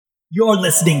You're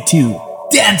listening to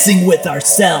Dancing with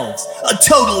Ourselves, a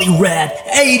totally rad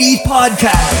 80s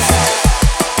podcast.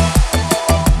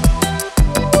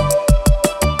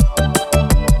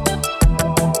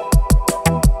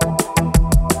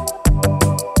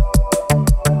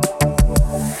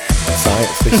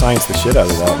 They science the shit out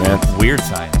of that, man. Weird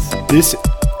science.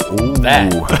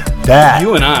 That.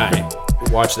 You and I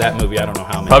watched that movie. I don't know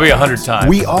how many. Probably 100 times.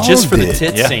 We all just for the did.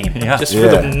 tit Yeah. scene. Yeah. Just for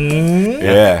Yeah. the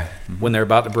Yeah. when they're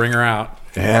about to bring her out.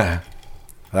 Yeah.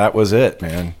 That was it,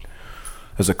 man.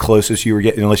 That was the closest you were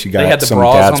getting, unless you got They had the some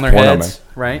bras dad's on their porno, heads,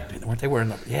 right? Weren't they wearing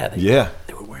the? Yeah.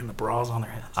 They were wearing the bras on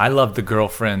their heads. I love the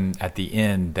girlfriend at the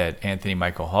end that Anthony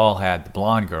Michael Hall had, the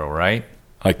blonde girl, right?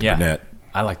 Like the brunette.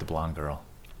 I like the blonde girl.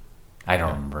 I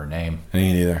don't remember her name.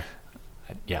 Me neither.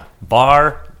 Yeah.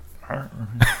 Bar.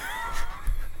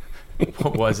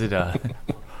 What was it?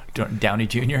 Downey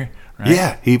Jr., right?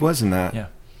 Yeah, he was in that. Yeah.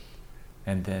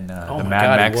 And then Oh the my Mad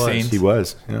God, Max he was. scenes. He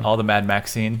was. Yeah. All the Mad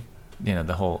Max scene. You know,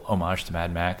 the whole homage to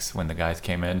Mad Max when the guys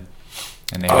came in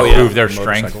and they Oh, had to prove their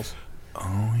strength. Motorcycles.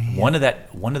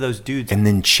 One of those dudes. And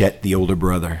then Chet, the older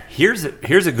brother. Here's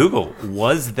a Google.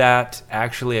 Was that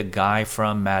actually a guy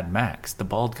from Mad Max, the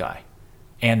bald guy,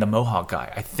 and the Mohawk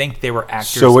guy? I think they were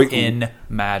actors in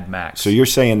Mad Max. So you're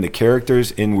saying the characters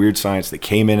in Weird Science that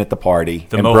came in at the party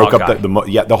The and Mohawk broke up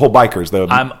guy. the whole bikers.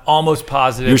 I'm almost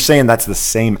positive. You're saying that's the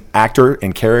same actor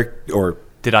and character, or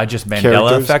Did I just Mandela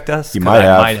characters? affect us? You 'Cause might I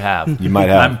have. might have. You might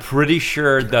have. I'm pretty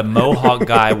sure the Mohawk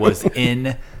guy was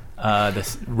in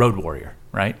the Road Warrior,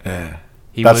 right? yeah.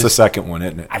 He That's the was- second one,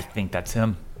 isn't it? I think that's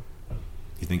him.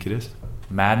 You think it is?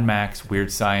 Mad Max,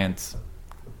 Weird Science,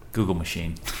 Google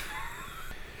machine.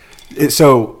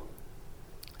 So,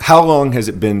 how long has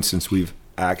it been since we've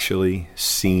actually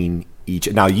seen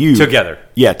each? Now you Together.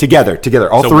 yeah, together,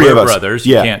 all So three we're of us, brothers.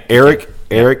 You Yeah, can't- Eric,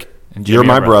 And Jimmy you're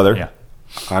my are brother. Yeah.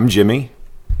 I'm Jimmy.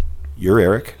 You're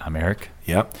Eric. I'm Eric.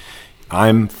 Yep.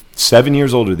 I'm 7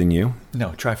 years older than you.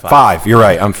 No, try 5. 5. You're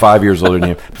right. I'm 5 years older than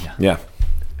you. Yeah.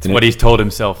 It's what he's told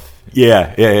himself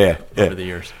Yeah. over the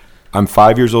years. I'm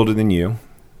 5 years older than you,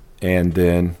 and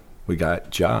then we got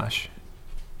Josh.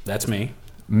 That's me.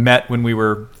 Met when we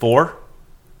were 4.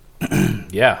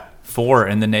 Yeah. 4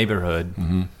 in the neighborhood.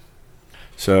 Mm-hmm.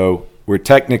 So we're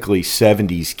technically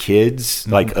 70s kids,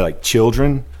 like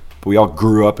children, but we all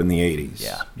grew up in the 80s.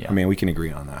 Yeah. I mean, we can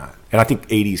agree on that. And I think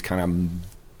 80s kind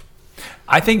of...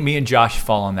 I think me and Josh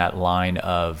fall on that line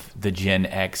of the Gen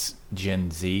X,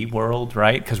 Gen Z world,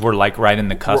 right? Because we're like right in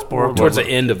the cusp. We're towards the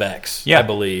end of X, Yeah. I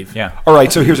believe. Yeah. All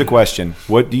right, so here's a question.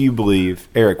 What do you believe,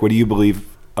 Eric,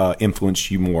 influenced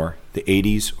you more, the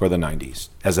 80s or the 90s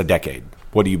as a decade?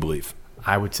 What do you believe?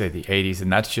 I would say the 80s,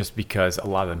 and that's just because a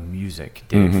lot of the music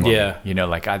did it for me. Yeah. You know,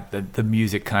 like the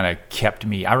music kind of kept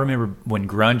me. I remember when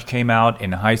grunge came out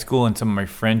in high school, and some of my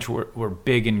friends were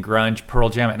big in grunge, Pearl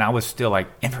Jam, and I was still like,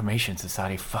 Information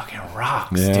Society fucking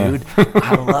rocks, Yeah. dude.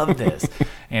 I love this.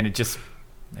 And it just,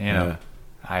 Yeah.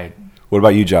 What about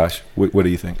you, Josh? What do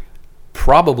you think?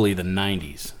 Probably the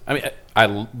 90s. I mean, I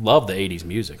love the 80s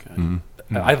music. Mm-hmm.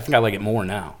 I think I like it more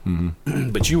now.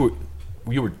 But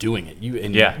you were doing it. You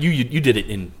did it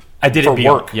in. I did for it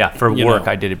beyond. work. Yeah, for you work,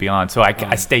 know. I did it beyond. So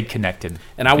I stayed connected.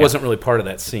 And I Yeah. wasn't really part of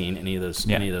that scene, any of those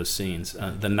Yeah. scenes.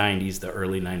 The 90s, the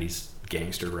early 90s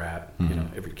gangster rap, you know,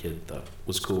 every kid thought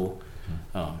was cool.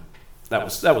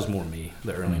 That was more me,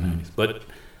 the early 90s. But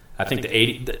I think the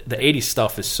 80s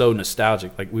stuff is so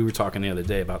nostalgic. Like we were talking the other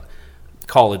day about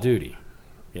Call of Duty.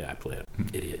 Yeah, I play it.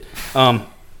 Idiot.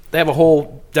 They have a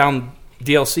whole down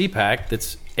DLC pack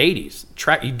that's 80s.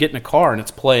 You get in a car and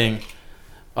it's playing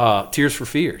Tears for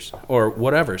Fears or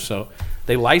whatever. So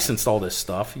they licensed all this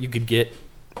stuff. You could get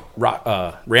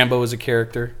Rambo as a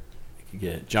character. You could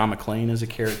get John McClane as a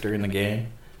character in the game.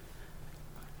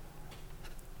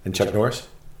 And Chuck Norris?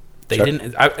 They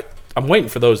didn't. I'm waiting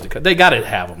for those to come. They got to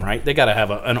have them, right? They got to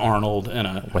have an Arnold and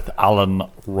a. With Alan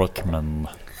Rickman.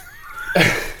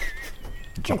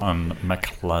 John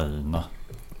McClane.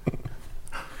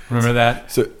 Remember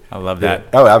that? So, I love that.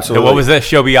 Oh, absolutely. What was that?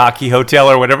 Shobiaki Hotel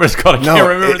or whatever it's called? I can't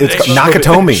remember the it's name. called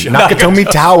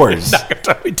Nakatomi Towers.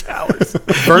 Nakatomi Towers.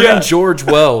 Vernon George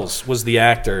Wells was the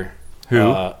actor.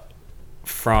 Who?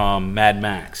 From Mad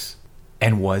Max.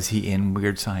 And was he in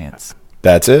Weird Science?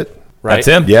 That's it. Right? That's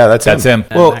him? Yeah, that's him.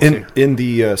 Mad Well, Max in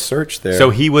the search there. So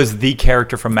he was the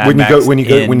character from Mad when you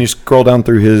Max. when you scroll down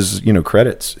through his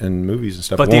credits and movies and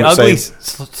stuff, But it the won't ugly say-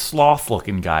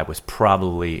 sloth-looking guy was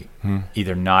probably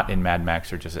either not in Mad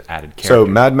Max or just an added character. So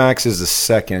Mad Max is the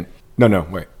second. No,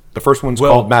 wait. The first one's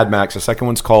called Mad Max. The second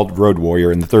one's called Road Warrior,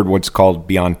 and the third one's called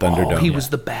Beyond Thunderdome. Oh, he was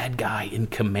the bad guy in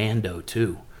Commando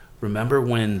too. Remember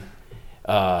when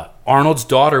Arnold's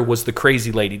daughter was the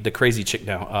crazy lady, the crazy chick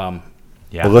now.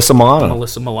 Yeah. Alyssa Milano.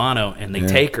 Melissa Milano, and they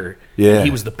take her. Yeah. He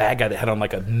was the bad guy that had on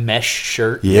like a mesh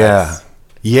shirt. Yeah.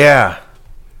 Yeah.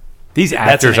 These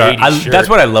That's actors an are. 80s shirt. That's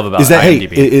what I love about Is that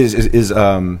IMDb. is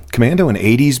Commando an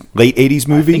 80s late 80s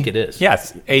movie? I think it is.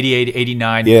 Yes, 88,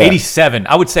 89, Yeah. 87.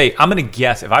 I would say I'm going to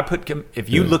guess if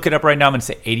you look it up right now, I'm going to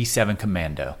say 87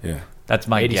 Commando. Yeah. That's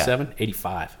my 87,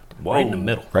 85. Right in the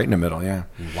middle. Right in the middle, yeah.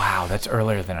 guess. Wow, that's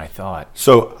earlier than I thought.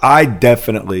 So I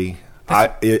definitely,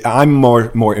 I'm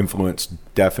more influenced,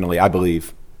 definitely, I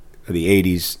believe, the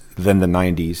 80s than the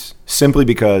 90s, simply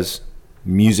because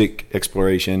music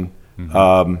exploration,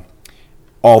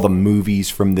 all the movies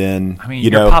from then. I mean,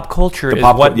 your pop culture is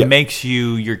what yeah. makes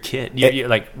you your kid. You're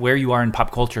like where you are in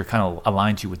pop culture kind of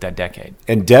aligns you with that decade.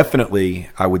 And definitely,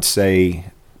 I would say,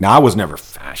 now I was never a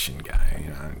fashion guy.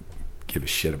 I don't give a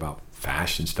shit about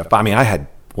fashion stuff. But I mean, I had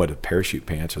the parachute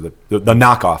pants or the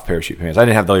knockoff parachute pants. I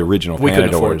didn't have the original We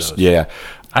couldn't afford Panadors. those. Yeah,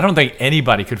 I don't think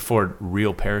anybody could afford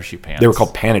real parachute pants. they were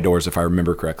called Panadors, if I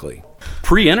remember correctly.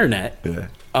 Pre-internet,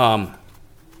 Yeah.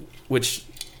 which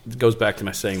goes back to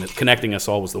my saying that connecting us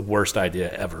all was the worst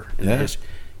idea ever. In Yeah. history.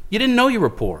 You didn't know you were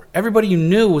poor. Everybody you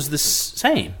knew was the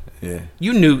same. Yeah.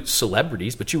 You knew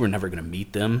celebrities, but you were never going to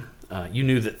meet them. You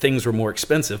knew that things were more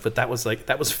expensive, but that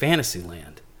was fantasy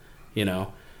land. You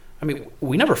know, I mean,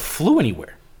 we never flew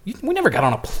anywhere. We never got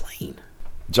on a plane.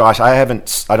 Josh, I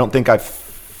don't think I've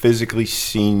physically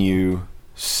seen you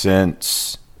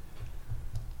since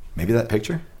maybe that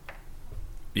picture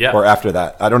Yeah. or after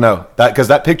that. I don't know because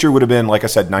that picture would have been, like I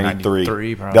said, 93,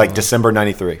 93 probably. like December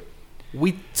 93.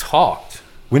 We talked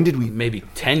When did we? maybe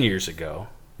 10 years ago.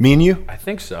 Me and you? I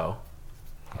think so.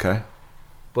 Okay.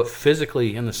 But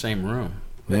physically in the same room.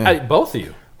 Yeah. Both of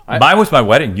you. Mine was my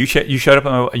wedding. You showed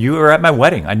up. You were at my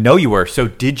wedding. I know you were. So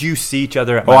did you see each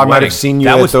other at my Oh, I wedding? might have seen you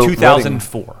That at was the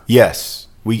 2004. Yes,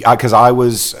 because I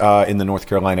was in the North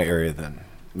Carolina area then.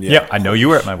 Yeah, I know you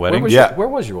were at my wedding. Where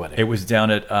was your wedding? It was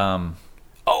down at.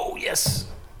 Oh, yes.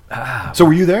 So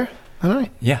were you there? All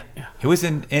right. Yeah, it was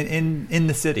in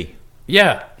the city.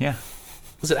 Yeah. Yeah,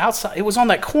 Was it outside? It was on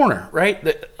that corner, right?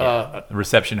 the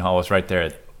reception hall was right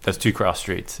there. Those two cross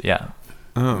streets. Yeah,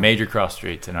 major cross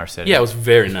streets in our city. Yeah, it was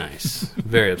very nice.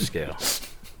 Very upscale.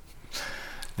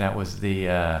 That was the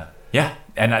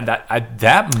and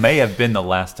that may have been the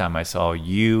last time I saw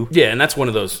you Yeah, and that's one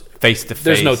of those. face to face.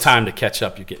 There's no time to catch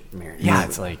up. You get married. Yeah,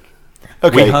 it's like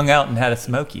Okay. we hung out and had a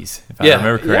Smokies, if I Yeah,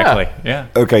 remember correctly. Yeah.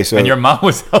 Okay, so And your mom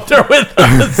was out there with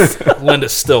us, Linda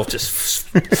still just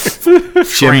chimney.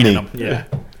 training them. Yeah.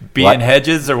 being What?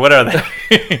 Hedges or what are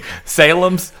they?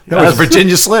 Salem's. That was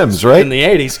Virginia Slims, right? In the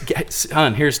 80s,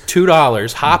 son, here's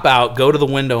 $2. Hop out, go to the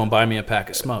window, and buy me a pack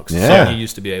of smokes. Yeah. Something you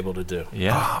used to be able to do.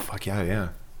 Yeah, Oh, fuck yeah.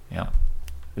 yeah.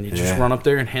 And you just Yeah. run up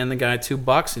there and hand the guy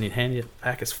 $2, and he'd hand you a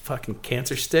pack of fucking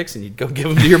cancer sticks, and you'd go give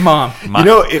them to your mom. You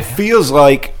know, it feels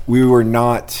like we were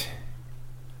not.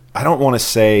 I don't want to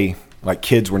say like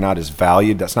kids were not as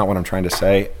valued. That's not what I'm trying to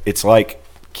say. It's like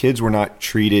kids were not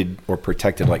treated or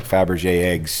protected like Fabergé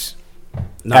eggs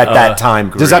at that time.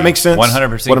 Does that make sense?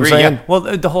 100% What I'm agree. saying? Yeah. Well,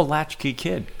 the whole latchkey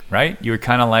kid, right? You were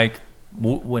kind of like,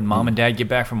 when mom and dad get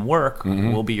back from work,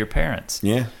 we'll be your parents.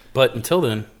 Yeah. But until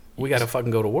then, we got to fucking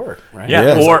go to work, right?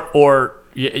 Yeah. Yeah. Or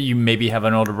you maybe have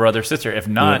an older brother or sister. If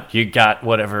not, you got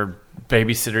whatever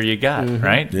babysitter you got,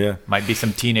 right? Yeah. Might be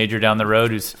some teenager down the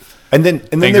road who's And then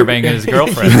finger there- banging his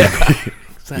girlfriend.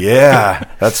 Yeah,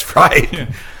 that's right.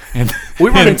 We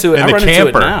run into it. in I the run camper.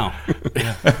 into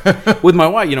it now. With my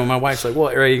wife, my wife's like,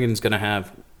 well, Reagan's going to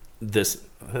have this.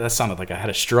 That sounded like I had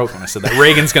a stroke when I said that.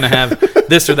 Reagan's going to have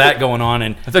this or that going on.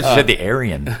 And I thought you said the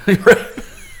Aryan.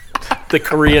 the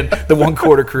Korean, the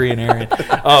 1/4 Korean Aryan.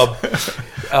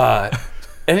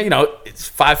 And it's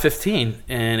 5:15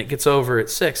 and it gets over at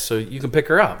 6, so you can pick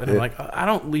her up. And I'm like, I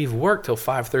don't leave work till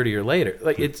 5:30 or later.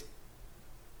 Like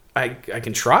I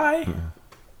can try,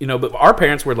 but our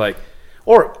parents were like,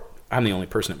 or I'm the only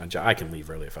person at my job. I can leave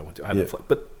early if I want to. I have a flight.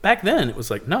 But back then it was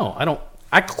like, no, I don't.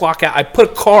 I clock out. I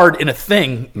put a card in a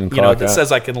thing, clock that out.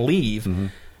 says I can leave,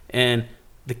 and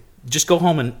just go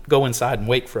home and go inside and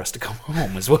wait for us to come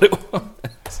home is what it was.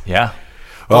 Yeah.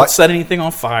 Don't set anything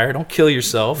on fire. Don't kill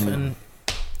yourself. And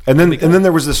then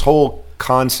there was this whole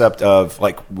concept of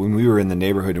like when we were in the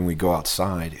neighborhood and we go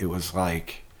outside, it was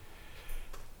like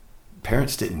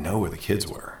parents didn't know where the kids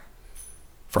were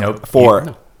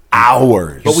for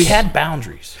hours. but we had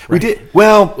boundaries. We right? did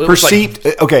well It was like- perceived.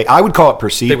 Okay, I would call it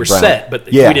perceived. They were Brown. set, but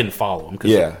we didn't follow them.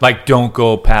 Yeah, Like, don't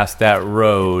go past that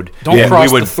road. Don't Yeah. cross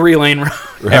We would- the 3-lane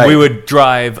road. And we would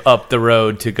drive up the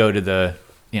road to go to the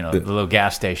little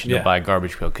gas station Yeah. to buy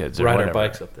garbage pail kids or Ride whatever. our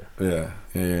bikes up there.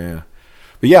 Yeah.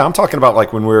 But yeah, I'm talking about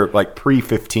like when we're like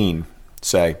pre-15,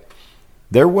 say,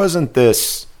 there wasn't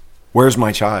this, where's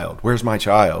my child? Where's my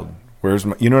child? Where's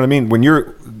my, you know what I mean? When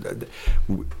you're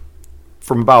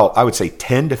from about, I would say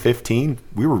 10 to 15,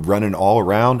 we were running all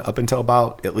around up until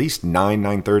about at least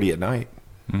 9:30 at night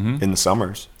in the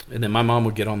summers. And then my mom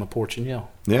would get on the porch and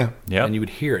yell. Yeah. Yep. And you would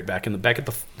hear it back at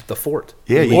the fort.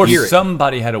 Yeah, You you Or would hear it.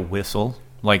 somebody had a whistle.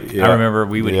 Like Yeah. I remember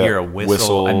we would Yeah. hear a whistle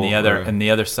Whistle, on the other right. on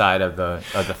the other side of the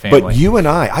family. But you and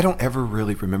I don't ever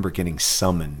really remember getting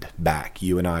summoned back,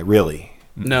 you and I, really.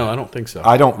 No, I don't think so.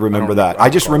 I don't remember that. I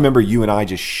just recall. remember you and I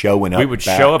just showing up. we would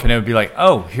back. show up and it would be like,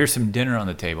 oh, here's some dinner on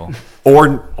the table.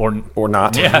 Or Or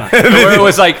not. yeah, or it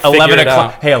was like 11 it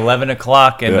o'clock. out. Hey, 11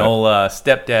 o'clock, and Yeah. old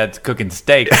stepdad's cooking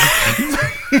steak.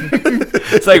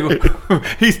 It's like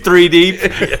he's 3 deep,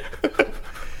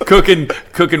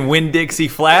 cooking Winn-Dixie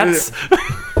flats,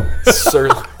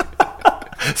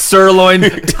 sirloin,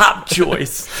 top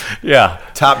choice. Yeah,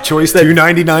 Top choice,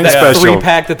 $2.99 that special.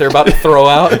 3-pack that they're about to throw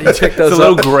out. You check it's those a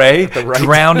little up. gray, the right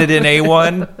drowned it in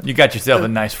A1. You got yourself a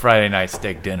nice Friday night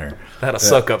steak dinner. That'll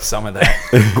suck up some of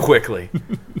that quickly.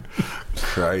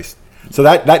 Christ. So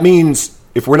that means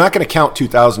if we're not going to count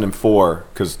 2004,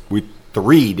 because we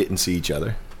three didn't see each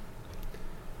other,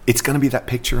 it's going to be that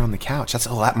picture on the couch. That's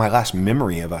my last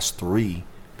memory of us three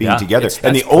being Yeah, together. that's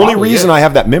And the only probably reason it. I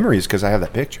have that memory is because I have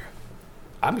that picture.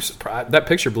 I'm surprised. That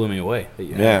picture blew me away.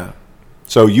 Yeah.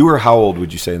 So you were how old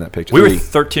would you say in that picture? We were Three.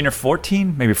 13 or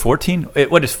 14, maybe 14.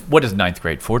 What is ninth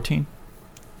grade? 14?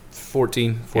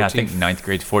 14. Yeah, I think ninth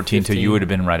grade's 14. So 15. you would have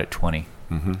been right at 20.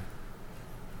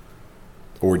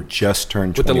 Or just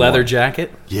turned 21. With the leather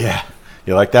jacket. Yeah.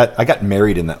 You like that? I got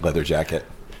married in that leather jacket.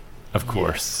 Of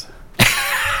course.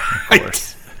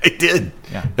 I did.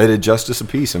 Yeah. At a Justice of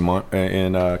Peace in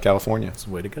California. That's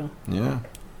the way to go. Yeah.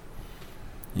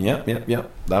 Yep. It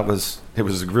was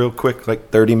a real quick, like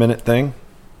 30-minute thing.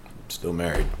 Still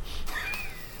married.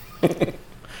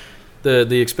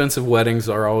 The expensive weddings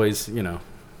are always,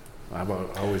 I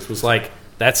always was like,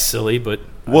 that's silly, but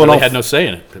I Well, really no, had no say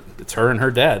in it. It's her and her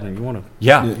dad, and you want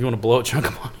to blow a chunk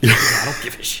of money. I don't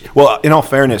give a shit. Well, in all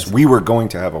fairness, we were going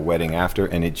to have a wedding after,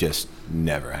 and it just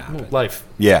never happened. Life.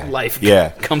 Yeah. Life Yeah.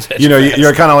 comes at you know, fast.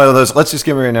 you're kind of one of those, let's just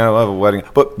get married now, we'll have a wedding.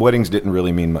 But weddings didn't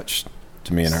really mean much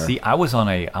to me and her. See, I was on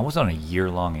a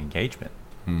year-long engagement.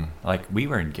 Like we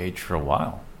were engaged for a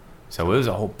while, so it was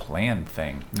a whole planned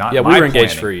thing. Not Yeah, my we were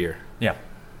engaged planning. for a year. Yeah,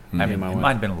 I mean, my it wife.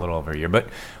 might have been a little over a year, but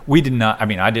we did not. I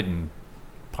mean, I didn't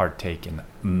partake in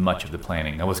much of the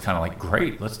planning. I was kind of like,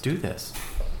 great, let's do this.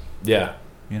 Yeah.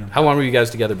 You know, How long were you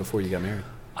guys together before you got married?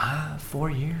 4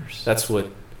 years. That's what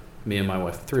me and my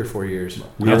wife, 3 or 4 years.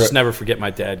 We I'll were- just never forget my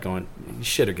dad going, you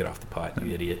shit or get off the pot,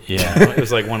 you idiot. Yeah. You know, it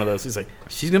was like one of those. He's like,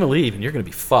 she's going to leave and you're going to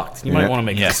be fucked. You might Yeah. want to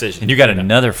make a Yeah, decision. and you got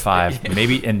another 5,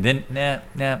 maybe, and then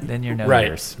then you're no Right.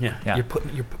 years. Yeah. yeah.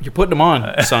 You're putting them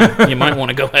on, son. You might want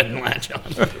to go ahead and latch on.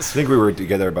 I think we were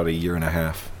together about a year and a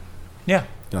half. Yeah.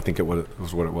 I think it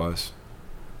was what it was.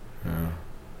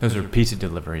 Those are pizza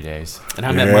delivery days. And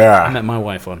I met, Yeah. I met my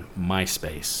wife on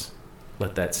MySpace.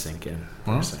 Let that sink in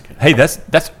for a second. Hey,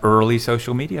 that's early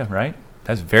social media, right?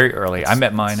 That's very early. I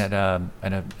met mine at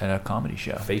a comedy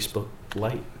show. Facebook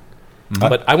Lite.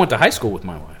 But I went to high school with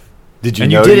my wife. Did you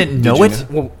And know? you didn't know you it?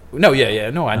 Well, no,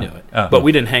 no, I knew it. Oh. But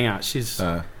we didn't hang out. She's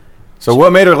So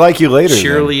what made her like you later? then?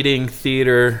 cheerleading,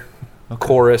 theater,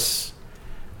 chorus,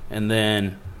 and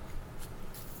then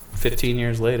 15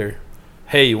 years later,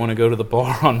 hey, you want to go to the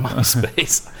bar on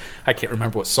MySpace? I can't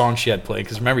remember what song she had played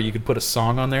because remember you could put a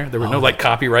song on there. There were no like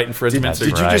copyright infringements. Did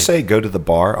you Right. just say go to the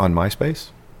bar on MySpace?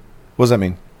 What does that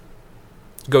mean?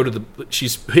 Go to the.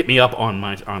 She's hit me up on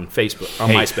Facebook on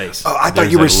Hey. MySpace. Oh, I thought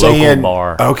There's you a were local saying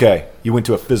bar. Okay, you went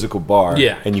to a physical bar.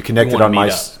 Yeah. and you connected You on wanna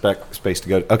meet MySpace to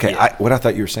go. Okay, Yeah. what I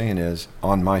thought you were saying is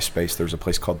on MySpace there's a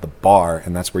place called the Bar,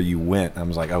 and that's where you went. I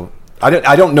was like, oh, I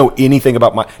don't know anything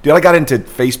about dude. I got into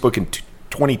Facebook in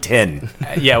 2010.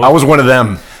 Yeah, I was one of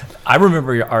them. I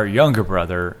remember our younger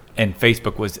brother, and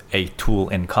Facebook was a tool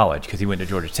in college because he went to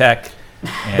Georgia Tech.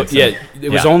 And But so- yeah, it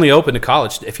was yeah. only open to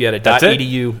college if you had a That's it.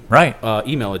 .edu Right.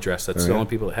 email address. That's the only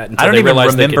people that had. Until I don't they even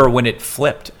realized they remember could- when it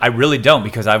flipped. I really don't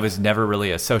because I was never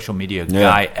really a social media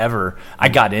guy ever. I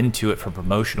got into it for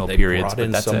promotional they periods, brought but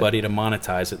in that's somebody to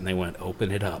monetize it, and they went,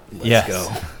 "Open it up, let's Yes.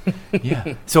 go." it.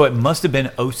 Yeah. So it must have been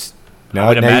Now- I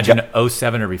would now you imagine got-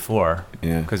 07 or before.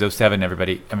 Yeah. Because 07,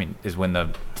 everybody, is when the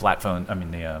flat phone,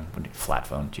 flat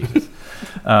phone, Jesus.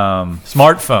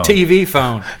 Smartphone. TV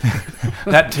phone.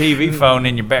 That TV phone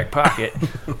in your back pocket.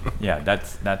 Yeah,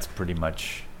 that's pretty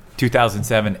much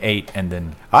 2007, 8, and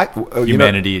then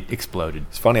humanity exploded.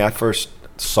 It's funny. I first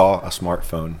saw a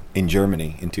smartphone in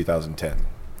Germany in 2010.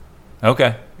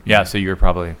 Okay. Yeah, so you were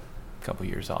probably a couple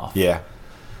years off. Yeah.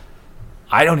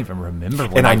 I don't even remember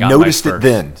when And I got noticed my it first.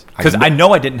 then. Because I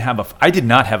know I did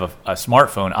not have a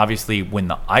smartphone. Obviously, when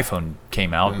the iPhone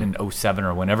came out in 07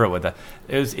 or whenever it was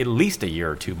at least a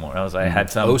year or two more. I had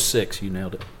some. 06, you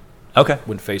nailed it. Okay.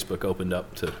 When Facebook opened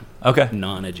up to Okay.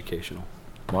 non-educational.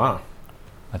 Wow.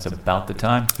 That's about the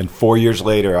time. And 4 years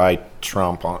later, I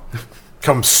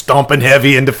come stomping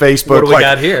heavy into Facebook. What do we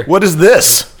got here? What is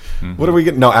this? What are we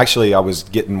getting? No, actually, I was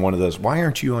getting one of those. Why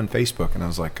aren't you on Facebook? And I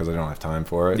was like, because I don't have time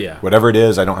for it. Yeah. Whatever it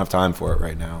is, I don't have time for it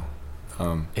right now.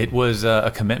 It was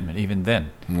a commitment even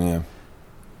then. Yeah.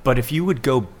 But if you would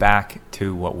go back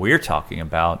to what we're talking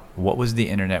about, what was the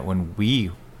internet when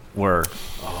we were,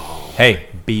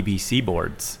 BBC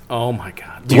boards? Oh my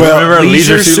God! Do you remember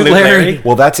Leisure Suit Larry?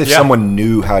 Well, that's if Yeah. someone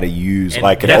knew how to use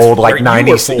like an that's old where like you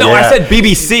 90s. were. No, I said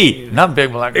BBC, not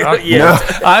Big Black Rock. Yeah.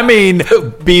 I mean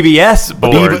BBS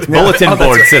board, bulletin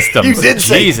board systems. You did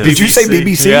say. Jesus. Did you say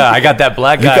BBC? Yeah, I got that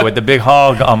black guy with the big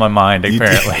hog on my mind.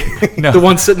 Apparently, no. The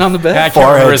one sitting on the bed. I can't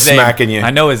Forehead remember his name. smacking you. I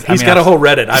know his. He's got a whole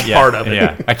Reddit. I'm part of it.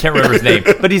 Yeah, I can't remember his name,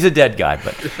 but he's a dead guy.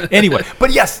 But anyway,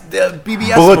 but yes, the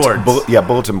BBS boards.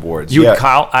 Bulletin boards. You yeah. would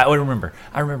call. I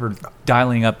remember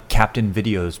dialing up Captain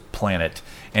Video's Planet,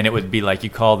 and it would be like you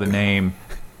call the name,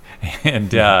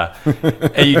 and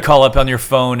you'd call up on your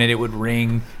phone, and it would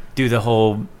ring, do the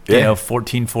whole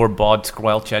 14.4 baud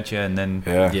squelch at you, and then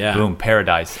Yeah. boom,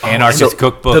 paradise, Anarchist so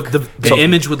cookbook. The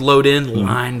image would load in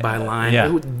line by line. Yeah.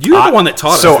 You were the one that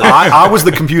taught us. So that. I was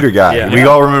the computer guy. Yeah. We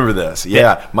all remember this.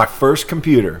 Yeah. My first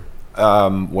computer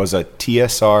was a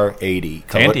TSR 80.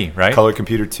 Tandy, right? Color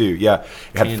computer 2. Yeah.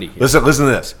 It had, Tandy, yeah. Listen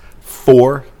to this.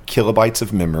 4 kilobytes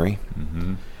of memory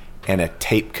and a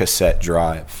tape cassette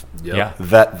drive. Yep. Yeah.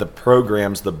 That the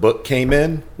programs the book came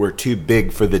in were too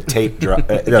big for the tape drive,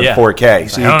 Yeah. 4K.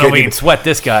 So I don't know. couldn't We even- can sweat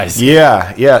this guy's.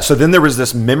 Yeah. So then there was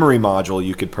this memory module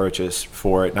you could purchase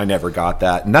for it, and I never got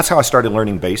that. And that's how I started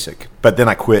learning BASIC. But then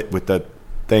I quit with the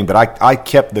thing. But I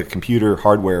kept the computer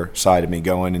hardware side of me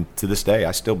going, and to this day,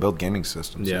 I still build gaming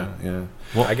systems. Yeah. Yeah.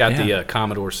 Well, I got yeah. the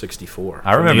Commodore 64.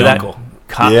 I remember from that. the uncle.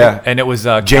 Yeah. And it was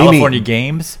Jamie- California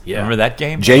Games. Yeah. Remember that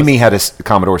game? Jamie had a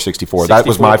Commodore 64. That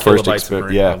was my 64 first kilobytes experience.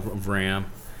 of Yeah. of RAM.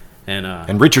 And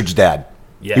And Richard's dad.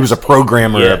 Yes. He was a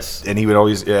programmer, Yes. and he would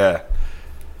always, that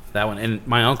one. And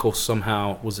my uncle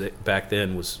somehow back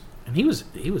then and he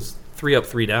was 3 up,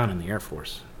 3 down in the Air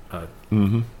Force.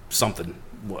 Something,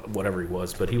 whatever he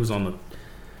was, but he was on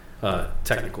the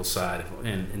technical side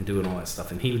and doing all that stuff.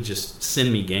 And he would just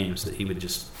send me games that he would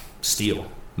just steal.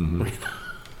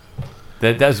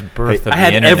 That's birth of I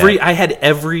had the internet.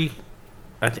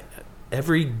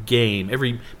 every game,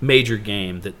 every major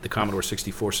game that the Commodore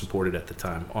 64 supported at the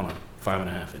time on a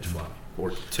 5.5-inch floppy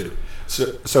or 2.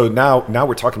 So now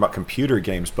we're talking about computer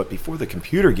games, but before the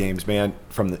computer games, man,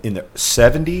 in the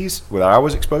 70s, what I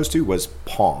was exposed to was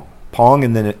Pong,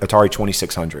 and then Atari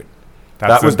 2600.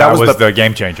 That was the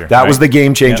game changer. That right? was the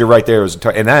game changer right there.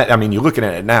 And that, I mean, you're looking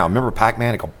at it now. Remember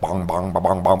Pac-Man? It go bong, bong, bong,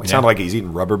 bong, bong. It sounded like he's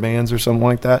eating rubber bands or something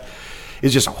like that.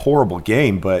 It's just a horrible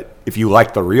game, but if you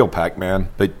like the real Pac-Man.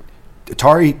 But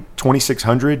Atari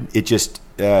 2600, it just,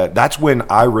 that's when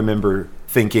I remember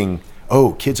thinking,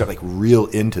 oh, kids are like real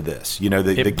into this. You know,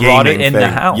 the It gaming brought it in thing. the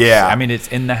house. Yeah. I mean, it's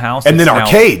in the house. And It's then now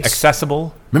arcades.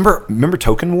 accessible. Remember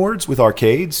token wards with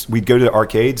arcades? We'd go to the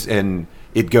arcades and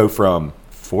it'd go from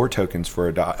 4 tokens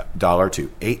for $1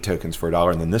 to 8 tokens for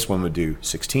 $1, and then this one would do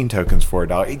 16 tokens for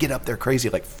 $1. It'd get up there crazy,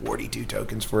 like 42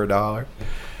 tokens for $1.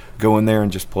 Go in there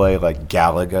and just play like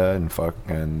Galaga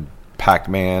and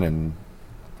Pac-Man and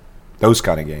those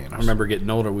kind of games. I remember getting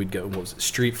older, we'd go, what was it,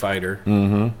 Street Fighter.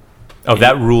 Oh,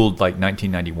 that ruled like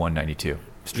 1991, 92.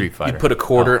 Street Fighter. You'd put a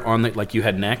quarter on the, like you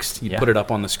had next, you'd Yeah. put it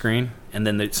up on the screen, and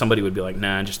then somebody would be like,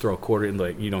 nah, just throw a quarter in,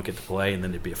 like, you don't get to play, and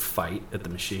then there'd be a fight at the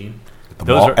machine.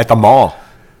 At the mall.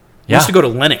 We used to go to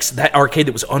Lennox, that arcade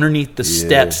that was underneath the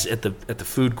steps at the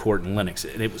food court in Lennox,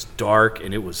 and it was dark,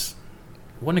 and it wasn't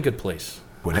a good place.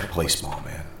 Wouldn't play small,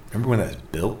 man. Remember when that was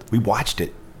built? We watched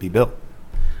it be built.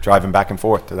 Driving back and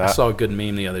forth to that. I saw a good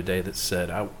meme the other day that said,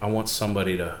 I want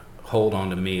somebody to hold on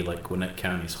to me like Gwinnett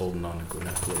County's holding on to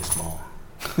Gwinnett Place Mall.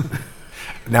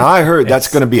 Now I heard that's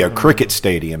going to be a cricket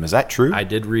stadium. Is that true? I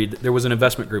did read, there was an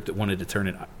investment group that wanted to turn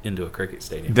it into a cricket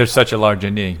stadium. There's such a large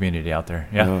Indian community out there.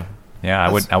 Yeah. Yeah,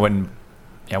 I wouldn't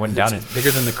doubt it.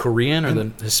 Bigger than the Korean or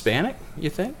the Hispanic, you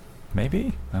think?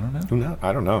 Maybe. I don't know. Who knows?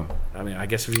 I don't know. I mean, I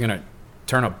guess if you're going to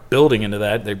turn a building into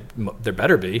that, there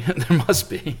better be. There must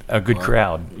be. A good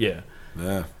crowd. Yeah.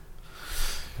 Yeah.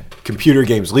 Computer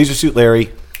games. Leisure Suit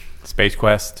Larry Space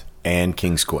Quest. and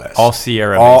King's Quest. All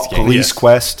Sierra All based games. Police Yes.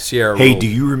 Quest. Sierra Hey, ruled. do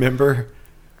you remember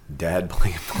Dad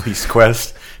playing Police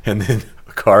Quest? And then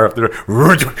a car up there.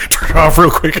 Turn off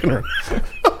real quick. And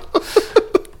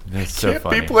That's so can't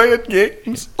funny. be playing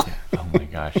games. Oh my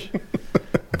gosh.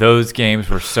 Those games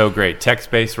were so great.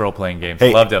 Text-based role-playing games.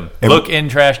 Hey, Loved them. and- Look in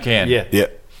trash can. Yeah. Yeah.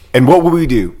 And what would we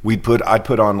do? I'd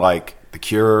put on like The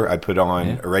Cure. I'd put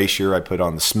on Erasure. I'd put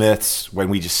on The Smiths. When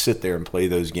we just sit there and play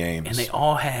those games. And they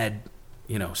all had,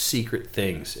 secret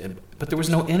things. But there was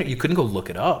no internet. You couldn't go look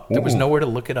it up. There was nowhere to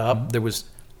look it up. You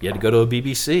had to go to a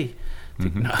BBC.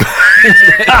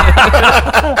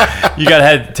 You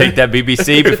got to take that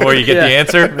BBC before you get the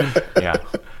answer. Yeah.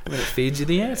 It feeds you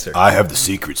the answer. I have the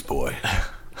secrets, boy.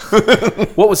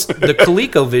 What was the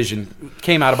ColecoVision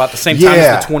came out about the same time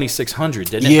Yeah. as the 2600,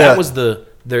 didn't it? Yeah. That was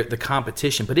the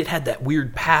competition, but it had that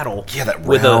weird paddle. Yeah, that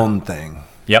with round thing.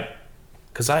 Yep.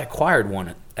 Because I acquired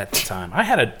one at the time. I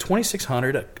had a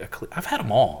 2600. I've had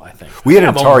them all, I think. We had an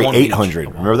I've owned Atari one of each. 800.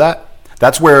 Remember that?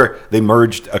 That's where they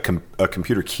merged a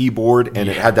computer keyboard, and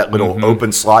it had that little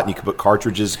open slot, and you could put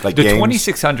cartridges like The games.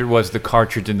 2600 was the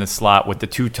cartridge in the slot with the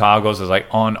two toggles, it was like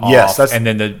on, Yes, off, that's- and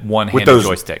then the with one-handed those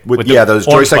joystick. With, the those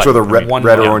orange joysticks with a button.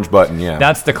 red or orange button. Yeah,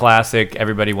 That's the classic.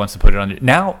 Everybody wants to put it on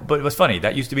now, but it was funny.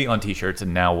 That used to be on T-shirts,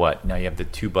 and now what? Now you have the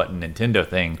two-button Nintendo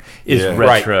thing. Is Yeah.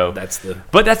 retro. Right. That's the.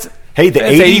 But that's Hey, the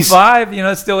that's 80s 85.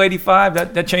 It's still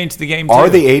 85. That changed the game. are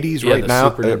too. the 80s Yeah, right the now?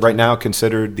 Super Nintendo. Right now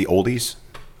considered the oldies,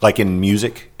 like in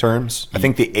music terms. I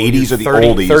think the 80s are the 30,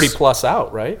 oldies. 30 plus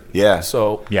out, right? Yeah.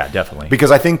 So Yeah, definitely.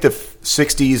 Because I think the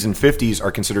 60s and 50s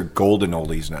are considered golden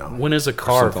oldies now. when is a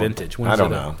car Something. vintage? When I is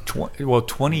don't it know.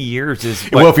 20 years is.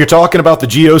 Well, if you're talking about the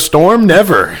Geostorm,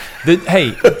 never.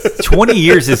 Hey, 20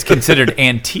 years is considered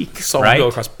antique, Saw one right? go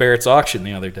across Barrett's auction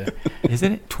the other day.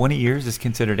 Isn't it? 20 years is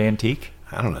considered antique.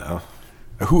 I don't know.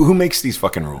 Who makes these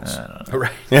fucking rules?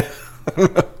 Right.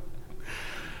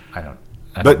 I don't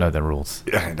But- know the rules.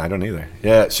 I don't either.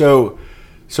 Yeah. So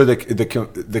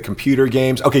the computer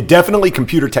games. Okay, definitely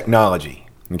computer technology.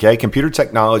 Okay, computer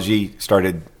technology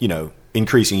started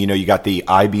increasing. You got the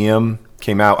IBM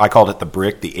came out. I called it the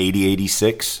brick, the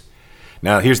 8086.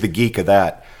 Now here's the geek of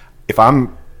that. If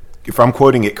I'm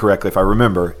quoting it correctly, if I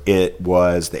remember, it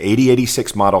was the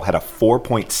 8086 model had a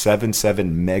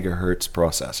 4.77 megahertz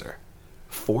processor.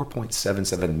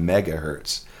 4.77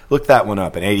 megahertz. Look that one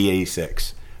up. An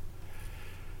 8086.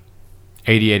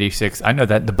 8086. I know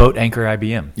that. The boat anchor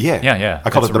IBM. Yeah. Yeah. I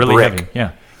call That's it the really brick. heavy.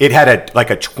 Yeah. It had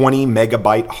a 20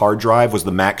 megabyte hard drive was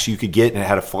the max you could get, and it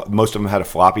had most of them had a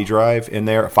floppy drive in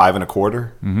there, a 5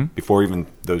 1/4, before even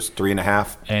those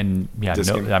 3.5. And yeah,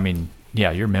 Disc no, game. I mean,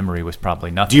 yeah, your memory was probably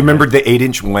nothing. Do you remember the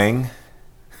 8-inch Wang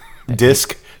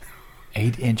disc?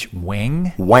 8-inch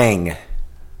wing? Wang.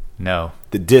 No.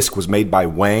 The disc was made by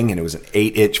Wang, and it was an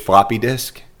 8-inch floppy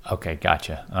disk. Okay,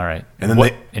 gotcha. All right. And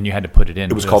then and you had to put it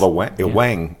in. It was called a Wang.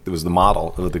 Wang. It was the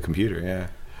model of the computer. Yeah.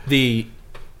 The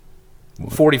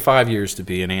 45 years to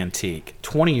be an antique,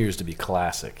 20 years to be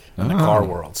classic in the car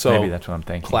world. So Maybe that's what I'm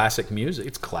thinking. Classic music.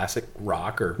 It's classic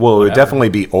rock or Well, it would whatever. definitely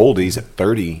be oldies at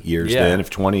 30 years Yeah. then, if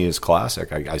 20 is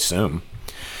classic, I assume.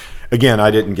 Again,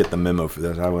 I didn't get the memo for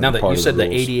this. I wasn't Now that part you of said the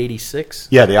rules. 8086,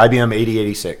 Yeah, the IBM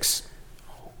 8086.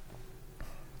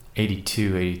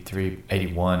 82, 83,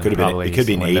 81. Could have been. probably It could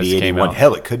be an when those 80, came 81. out.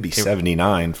 Hell, it could be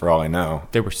 79 for all I know.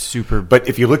 They were super. But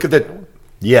if you look at the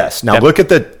now That look at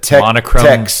the monochrome-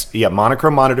 text. Yeah,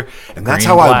 monochrome monitor, and that's Green,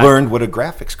 how black. I learned what a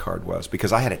graphics card was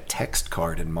because I had a text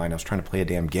card in mine. I was trying to play a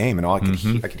damn game, and all I could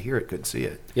I could hear it, couldn't see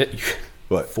it. yeah,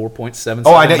 What? 4.77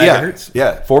 Oh, I know. megahertz,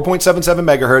 Yeah, 4.77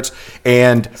 megahertz,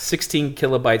 and 16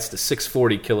 kilobytes to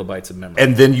 640 kilobytes of memory.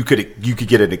 and then you could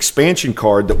get an expansion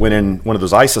card that went in one of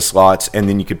those ISA slots, and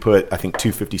then you could put I think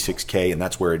 256K, and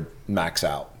that's where it max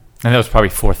out. And that was probably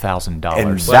 $4,000.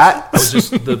 And But that was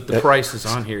just the price is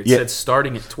on here. It Yeah. said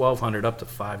starting at 1,200 up to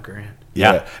 $5,000.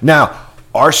 Yeah. Now,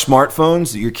 our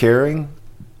smartphones that you're carrying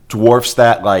dwarfs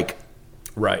that like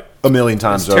Right. a million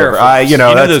times It's over. terrifying.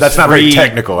 That's not very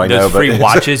technical. I know, those free but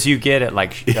watches you get at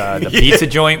like the pizza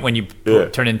joint when you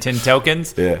turn in 10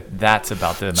 tokens. Yeah. That's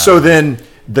about the amount. So then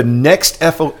the next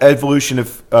evolution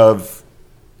of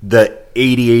the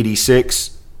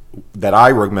 8086 that I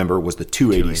remember was the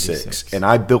 286, 286. and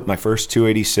I built my first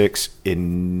 286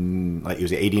 in like it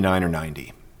was 89 or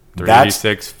 90.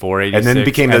 386, 486, And then it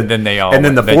became and then they all and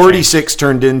then the they 46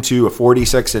 turned into a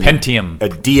 46 and Pentium. a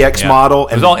DX Yeah. model.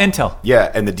 It was all Intel.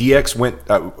 Yeah, and the DX went,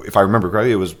 if I remember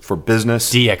correctly, it was for business.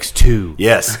 DX2.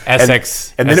 Yes,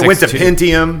 SX. and then it went to SX2.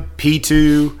 Pentium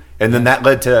P2, and then that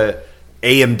led to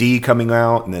AMD coming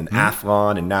out, and then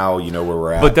Athlon, and now you know where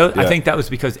we're at. But I Yeah. think that was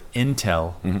because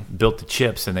Intel built the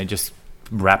chips and they just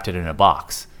wrapped it in a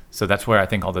box. So that's where I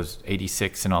think all those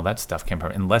 86 and all that stuff came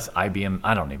from. Unless IBM,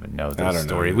 I don't even know the I don't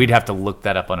story. know. We'd have to look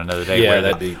that up on another day.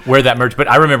 Yeah, where that merged. But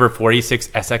I remember 46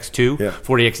 SX2, Yeah.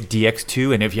 40X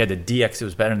DX2, and if you had the DX, it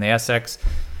was better than the SX.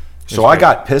 So I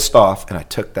got pissed off and I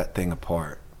took that thing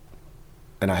apart,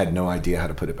 and I had no idea how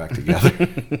to put it back together.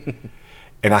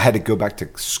 And I had to go back to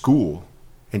school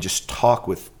and just talk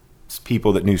with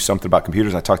people that knew something about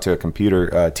computers. I talked to a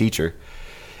computer teacher,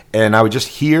 and I would just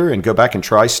hear and go back and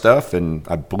try stuff. And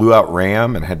I blew out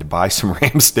RAM and had to buy some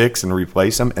RAM sticks and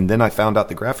replace them. And then I found out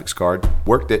the graphics card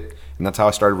worked it, and that's how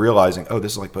I started realizing, oh,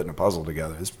 this is like putting a puzzle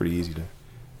together. It's pretty easy to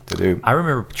do. I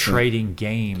remember trading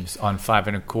games on 5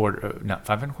 1/4, not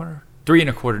 5 1/4, 3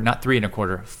 1/4, not 3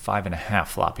 1/4, 5.5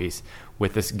 floppies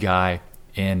with this guy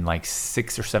in like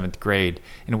 6th or 7th grade,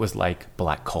 and it was like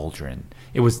Black Cauldron.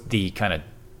 It was the kind of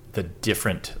the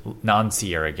different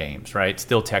non-Sierra games, right?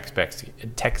 Still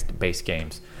text-based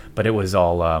games, but it was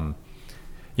all,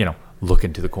 look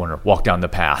into the corner, walk down the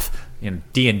path,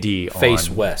 D&D. Face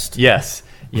west. Yes,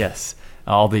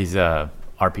 all these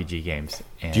RPG games.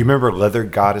 And Do you remember Leather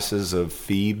Goddesses of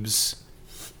Thebes?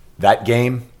 That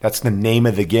game? That's the name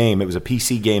of the game. It was a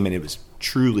PC game, and it was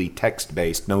truly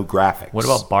text-based, no graphics. What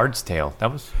about Bard's Tale?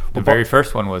 That was the very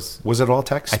first one. Was it all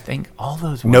text? I think all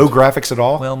those. No ones, graphics at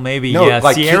all? Well, maybe. No, Yeah,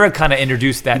 like Sierra kind of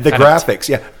introduced that. the kind of graphics.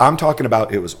 Yeah, I'm talking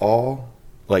about it was all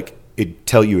like it'd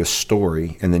tell you a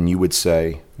story, and then you would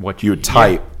say What you would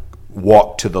type.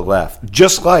 Walk to the left,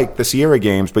 just like the Sierra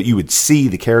games, but you would see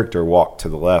the character walk to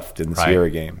the left in the Right. Sierra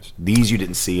games. These you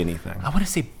didn't see anything. I want to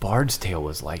say Bard's Tale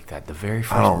was like that. The very I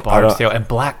first don't- Bard's Tale and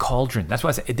Black Cauldron. That's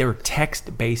why I said they were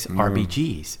text-based Mm.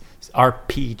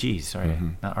 RPGs. Sorry, Mm-hmm.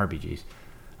 not RBGs.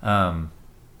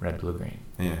 Red, blue, green.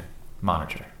 Yeah.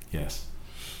 Monitor. Yes.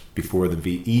 Before the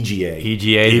EGA.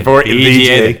 EGA, Before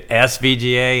EGA,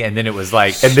 SVGA, and then it was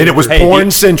like, And then it was Hey,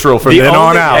 Porn Central from then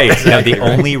on out. Hey, the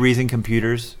only reason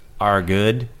computers are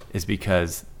good is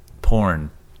because porn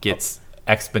gets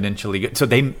exponentially good. So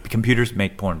computers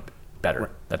make porn better.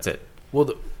 That's it.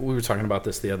 Well, we were talking about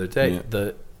this the other day.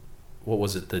 Yeah. What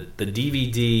was it? The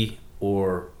DVD,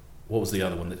 or what was the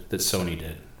other one that Sony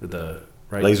did?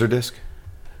 Right? Laserdisc?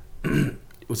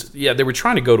 They were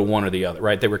trying to go to one or the other,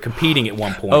 right? They were competing at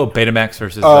one point. Oh, Betamax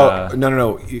versus.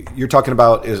 No. You're talking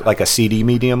about is like a CD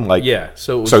medium, like yeah.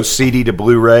 So CD to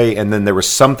Blu-ray, and then there was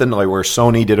something like where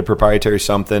Sony did a proprietary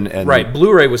something, and right,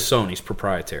 Blu-ray was Sony's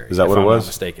proprietary. Is that if what it I'm was? Not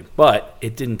mistaken, but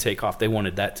it didn't take off. They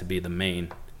wanted that to be the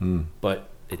main, but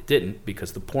it didn't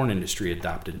because the porn industry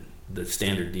adopted the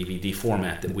standard DVD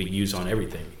format that we use on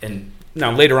everything. And now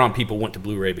later on, people went to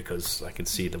Blu-ray because I can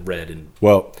see the red and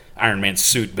Well, Iron Man's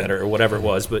suit better or whatever it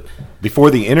was. But before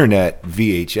the internet,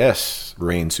 VHS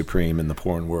reigned supreme in the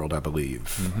porn world, I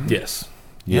believe. yes,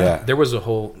 Yeah. there was a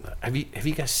whole. Have you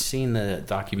guys seen the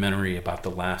documentary about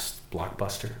the last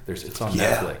Blockbuster? It's on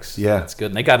Yeah, Netflix. yeah. It's good.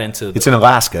 And they got into It's in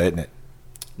Alaska, isn't it?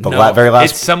 The No, very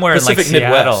last. It's somewhere Pacific in like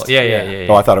Seattle. Midwest. Yeah.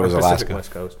 Oh, I thought it was Pacific Alaska.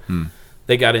 West Coast.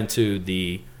 They got into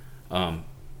the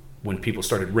when people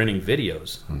started renting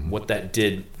videos. What that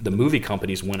did, the movie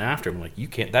companies went after them like, you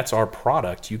can't. That's our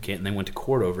product. You can't. And they went to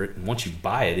court over it. And once you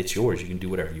buy it, it's yours. You can do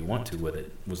whatever you want to with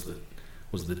it.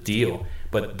 Was the deal.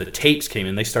 But the tapes came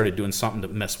in. They started doing something to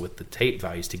mess with the tape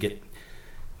values to get.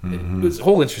 It was a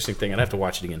whole interesting thing. I'd have to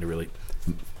watch it again to really.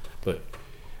 But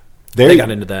they got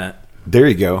into that. There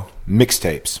you go.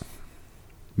 Mixtapes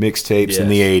in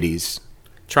the 80s.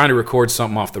 Trying to record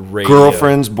something off the radio.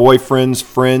 Girlfriends, boyfriends,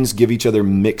 friends give each other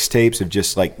mixtapes of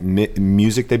just like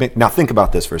music they make. Now think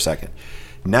about this for a second.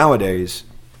 Nowadays,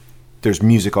 there's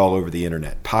music all over the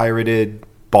internet. Pirated,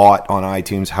 bought on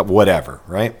iTunes, whatever,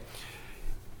 right?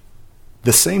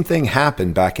 The same thing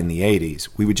happened back in the 80s.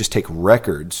 We would just take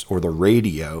records or the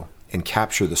radio and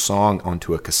capture the song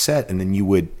onto a cassette, and then you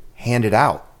would hand it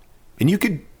out. And you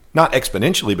could, not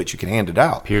exponentially, but you could hand it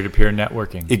out. Peer-to-peer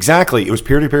networking. Exactly. It was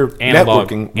peer-to-peer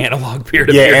networking. Analog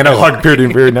peer-to-peer. Yeah, analog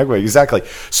peer-to-peer networking. Exactly.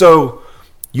 So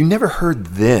you never heard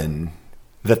then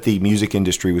that the music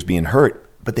industry was being hurt,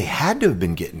 but they had to have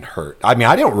been getting hurt. I mean,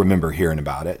 I don't remember hearing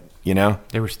about it, you know?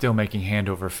 They were still making hand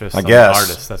over fist I on guess. the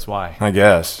artists. That's why. I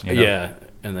guess. You know? Yeah,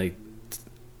 and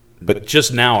but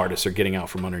just now artists are getting out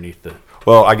from underneath the.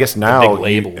 Well, I guess now big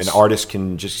labels. an artist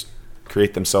can just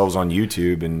create themselves on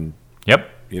YouTube, and Yep.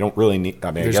 you don't really need. I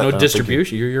mean, There's I no don't think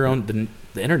you- You're your own.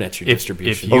 The internet's your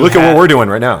distribution. if Oh, look at what we're doing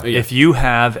right now. If you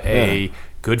have a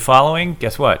good following,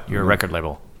 guess what? You're a record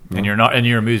label, and you're not, and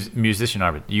you're a musician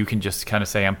artist. You can just kind of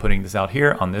say, "I'm putting this out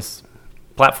here on this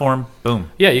platform." Boom.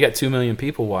 Yeah, you got 2 million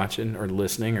people watching or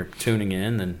listening or tuning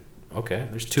in, and okay,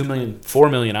 there's 4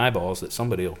 million eyeballs that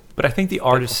somebody will. But I think the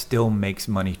artist still makes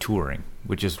money touring,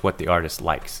 which is what the artist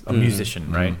likes. A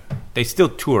musician, right? They still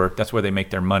tour. That's where they make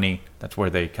their money. That's where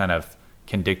they kind of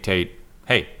can dictate,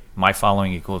 hey, my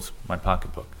following equals my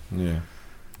pocketbook. Yeah.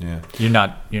 You're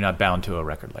not bound to a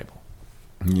record label.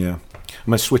 Yeah. I'm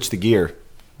going to switch the gear.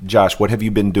 Josh, what have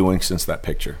you been doing since that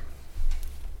picture?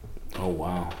 Oh,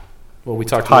 wow. Well, we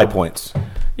talked High about, points.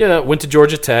 Yeah, went to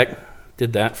Georgia Tech.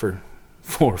 Did that for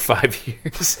 4 or 5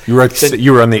 years. You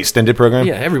were on the extended program?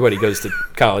 Yeah, everybody goes to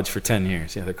college for 10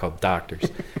 years. Yeah, they're called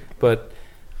doctors. But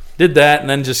did that and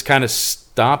then just kind of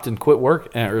stopped and quit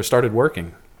work or started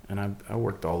working. And I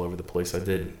worked all over the place. I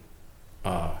did,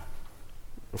 of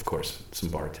course, some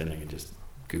bartending and just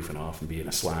goofing off and being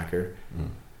a slacker.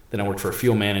 Then I worked for a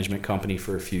fuel management company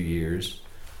for a few years.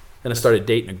 Then I started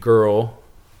dating a girl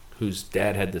whose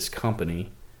dad had this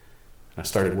company. I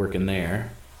started working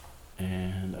there.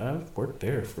 And I worked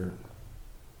there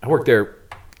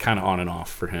kind of on and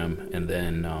off for him, and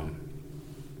then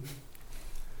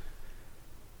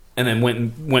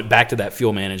went back to that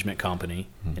fuel management company,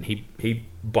 and he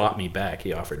bought me back.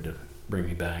 He offered to bring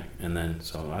me back, and then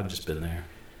so I've just been there.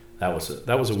 That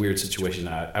was a weird situation.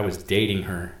 I was dating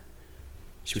her.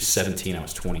 She was 17. I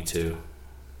was 22.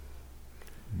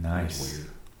 Nice. That was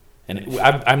weird. And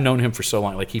I've known him for so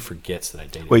long. Like, he forgets that I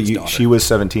dated his daughter. She was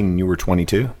 17 and you were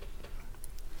 22?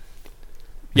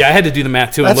 Yeah, I had to do the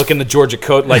math too and look in the Georgia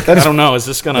code. Like, I don't know, is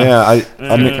this gonna? Yeah,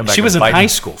 I mean, she was in high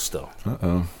school still.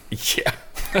 Uh-oh. Yeah.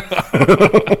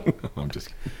 I'm just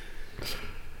kidding.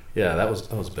 Yeah, that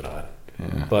was a bit odd.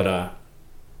 Yeah.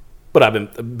 But I've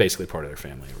been basically part of their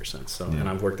family ever since. So, and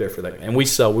I've worked there for that. And we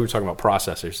were talking about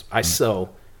processors. I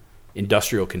sell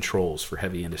industrial controls for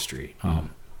heavy industry.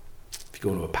 If you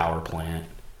go to a power plant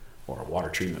or a water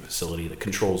treatment facility, the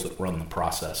controls that run the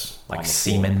process, like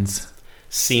Siemens.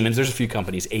 There's a few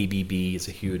companies. ABB is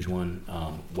a huge one.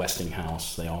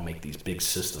 Westinghouse. They all make these big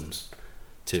systems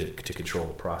to control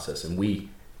the process. And we'll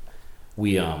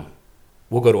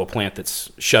go to a plant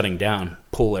that's shutting down,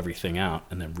 pull everything out,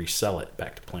 and then resell it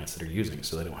back to plants that are using it,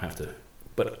 so they don't have to.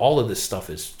 But all of this stuff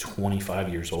is 25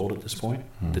 years old at this point.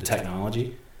 The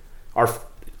technology, our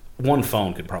one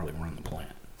phone could probably run the plant.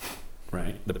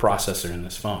 Right, the processor in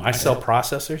this phone. I sell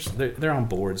processors. They're on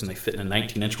boards and they fit in a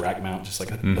 19-inch rack mount, just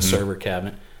like a server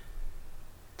cabinet.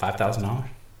 $5,000.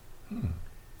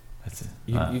 That's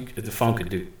the phone could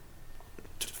do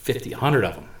 50, 100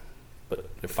 of them, but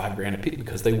they're $5,000 a piece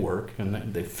because they work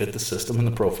and they fit the system and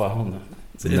the profile. And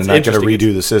they're not going to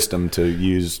redo the system to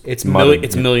use. It's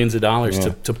millions of dollars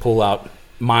to pull out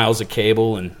miles of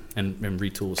cable and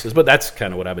retool the system. But that's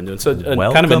kind of what I've been doing. So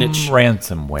welcome kind of a niche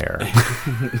ransomware.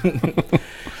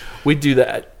 We do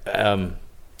that.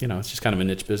 It's just kind of a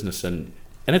niche business, and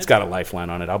it's got a lifeline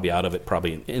on it. I'll be out of it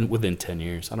probably within 10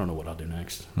 years. I don't know what I'll do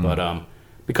next, but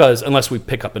because unless we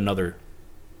pick up another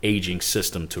aging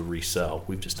system to resell,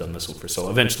 we've just done this one for so.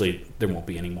 Eventually, there won't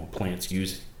be any more plants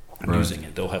using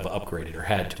it. They'll have upgraded or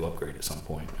had to upgrade at some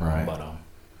point. Right. But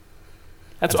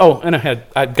and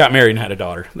I got married and had a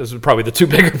daughter. Those were probably the two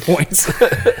bigger points.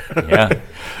 Yeah.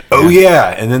 Oh yeah,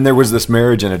 and then there was this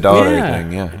marriage and a daughter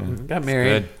thing. Yeah. Got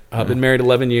married. I've been married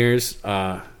 11 years.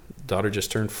 Daughter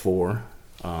just turned 4.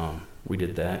 We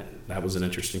did that. That was an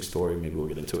interesting story. Maybe we'll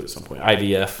get into it at some point.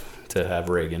 IVF to have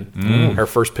Reagan. Her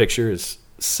first picture is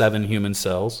 7 human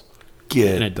cells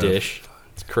in a dish.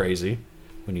 It's crazy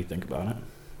when you think about it.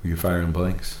 Were you firing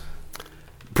blanks?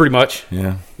 Pretty much.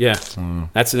 Yeah. Yeah.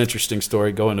 That's an interesting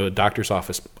story. Go into a doctor's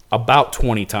office about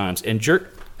 20 times. And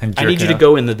I need you to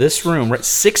go into this room, right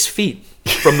 6 feet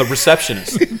from the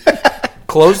receptionist.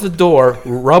 Close the door,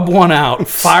 rub one out,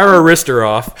 fire a wrister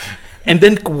off, and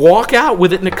then walk out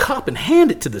with it in a cup and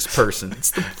hand it to this person.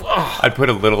 I'd put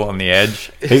a little on the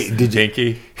edge. Hey, did you?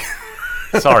 Jinky.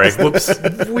 Sorry. Whoops.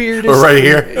 Weirdest. Or right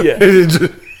here. Yeah.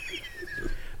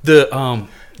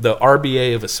 The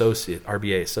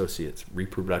RBA Associates,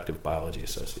 Reproductive Biology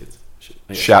Associates.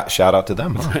 Shout out to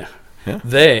them. Huh? Yeah.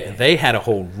 They had a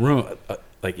whole room,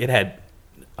 like it had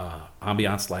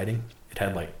ambiance lighting. It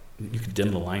had you could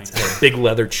dim the lights. It had a big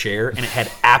leather chair, and it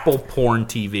had Apple porn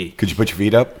TV. Could you put your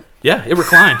feet up? Yeah, it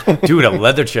reclined. Dude, a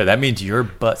leather chair. That means your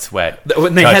butt sweat.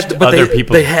 When they had other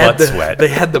people's butt sweat. They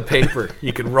had the paper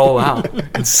you could roll out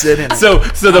and sit in it. So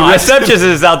the receptionist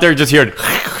is out there just hearing.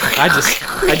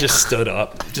 I just stood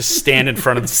up, just stand in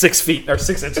front of 6 feet or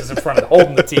 6 inches in front of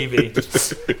holding the TV,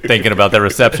 just thinking about the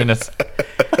receptionist.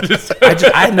 I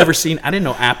had never seen. I didn't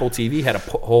know Apple TV had a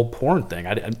whole porn thing.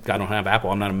 I don't have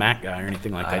Apple. I'm not a Mac guy or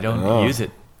anything like that. I don't use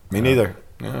it. Me neither.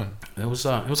 Yeah. It was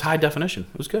high definition.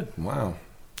 It was good. Wow.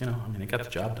 It got the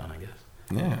job done, I guess.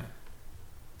 Yeah.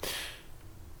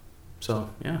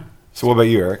 So yeah, So what about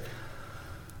you, Eric?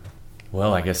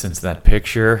 Well, I guess since that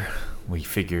picture, we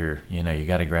figure, you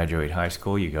got to graduate high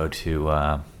school. You go to,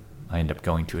 I end up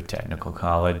going to a technical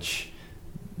college,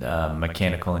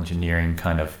 mechanical engineering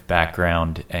kind of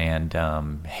background, and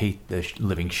hate the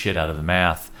living shit out of the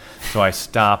math. So I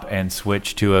stop and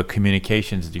switch to a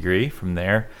communications degree from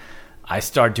there. I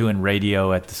start doing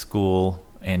radio at the school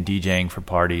and DJing for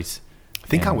parties. I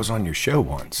think I was on your show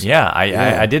once. Yeah,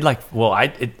 I did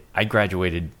I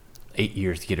graduated 8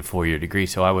 years to get a 4-year degree,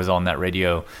 so I was on that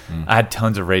radio. I had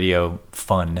tons of radio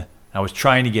fun. I was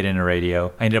trying to get into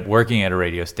radio. I ended up working at a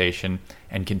radio station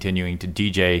and continuing to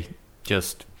DJ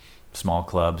just small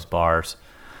clubs, bars,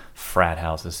 frat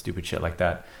houses, stupid shit like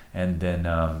that. And then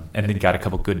got a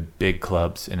couple good big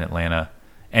clubs in Atlanta.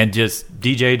 And just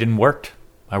DJ'd and worked.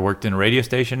 I worked in a radio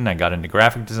station. I got into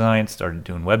graphic design, started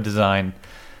doing web design,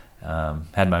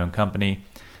 had my own company.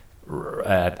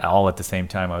 All at the same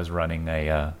time, I was running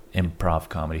a improv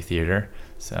comedy theater.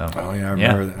 So I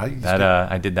remember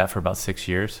that. I did that for about 6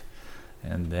 years,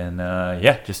 and then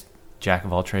just jack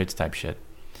of all trades type shit,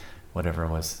 whatever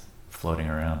was floating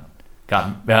around.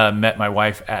 Met my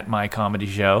wife at my comedy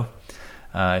show.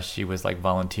 She was like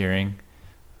volunteering.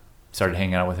 Started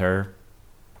hanging out with her.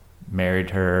 Married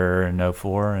her in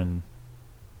 2004 and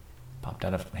popped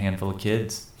out a handful of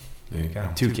kids. There you go.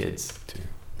 2 kids.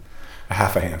 A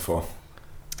half a handful.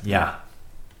 Yeah.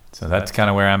 So that's kind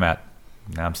of where I'm at.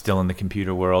 Now I'm still in the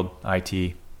computer world,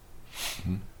 IT.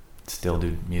 Still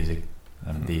do music.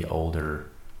 I'm the older,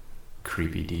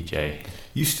 creepy DJ.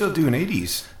 You still do an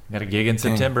 80s. Got a gig in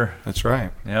September. That's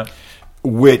right. Yep.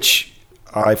 Which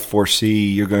I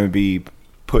foresee you're going to be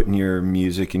putting your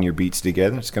music and your beats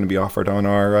together. It's going to be offered on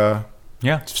our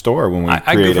store when we I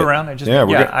create goof it. around. I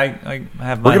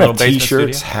have my we're little gonna have basement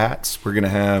T-shirts, studio. hats. We're going to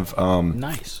have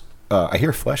Nice. I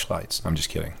hear fleshlights. I'm just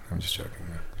kidding. I'm just joking.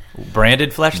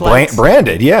 Branded flashlights.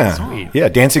 Branded, yeah. Sweet. Yeah,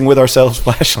 dancing with ourselves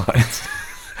flashlights.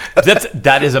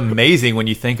 That is amazing when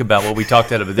you think about what we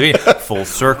talked about at the beginning. Full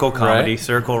circle, comedy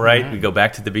circle, right? We go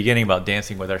back to the beginning about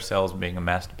dancing with ourselves being a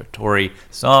masturbatory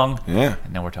song. Yeah.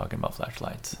 And now we're talking about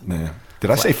flashlights. Yeah. Did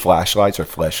I say flashlights or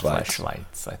fleshlights?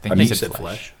 Flashlights. I think I mean, you said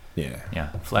flesh. Yeah.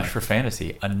 Yeah. Flash for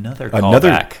Fantasy. Another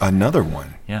callback. Another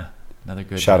one. Yeah. Another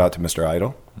good Shout one. out to Mr.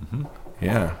 Idol. Mm-hmm.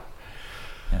 Yeah.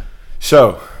 Yeah.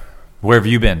 So, where have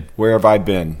you been? where have I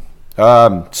been?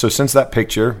 So since that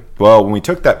picture, well, when we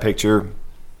took that picture,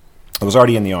 I was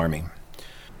already in the Army.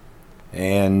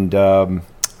 And I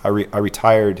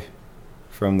retired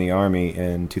from the Army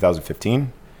in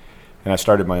 2015. And I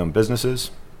started my own businesses.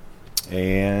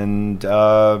 And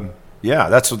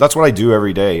that's what I do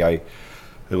every day. I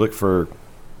look for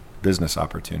business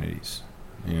opportunities.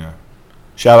 Yeah.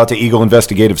 Shout out to Eagle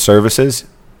Investigative Services.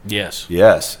 Yes.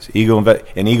 Yes, Eagle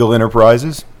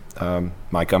Enterprises,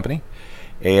 my company,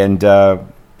 and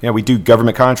we do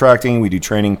government contracting, we do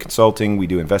training consulting, we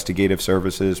do investigative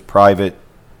services, private,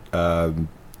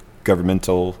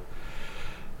 governmental,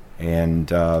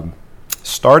 and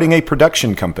starting a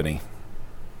production company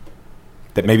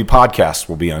that maybe podcasts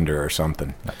will be under or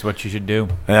something. That's what you should do.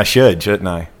 And I shouldn't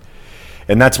I?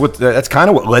 And that's kind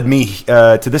of what led me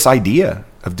to this idea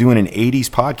of doing an 80s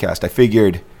podcast. I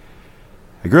figured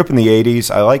I grew up in the 80s.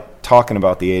 I like talking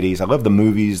about the 80s. I love the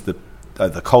movies, the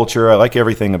culture. I like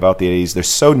everything about the 80s. There's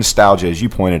so nostalgia, as you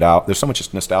pointed out. There's so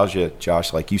much nostalgia,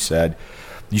 Josh, like you said.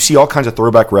 You see all kinds of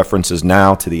throwback references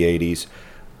now to the 80s.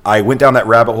 I went down that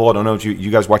rabbit hole. I don't know if you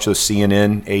guys watch those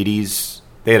CNN 80s.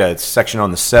 They had a section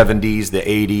on the 70s, the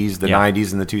 80s, the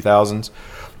 90s, and the 2000s.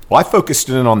 Well, I focused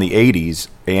in on the 80s,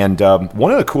 and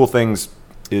one of the cool things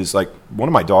is, like, one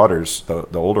of my daughters, the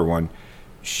older one,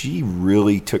 she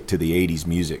really took to the 80s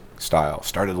music style,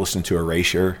 started listening to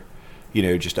Erasure,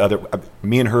 just other.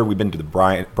 Me and her, we've been to the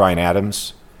Bryan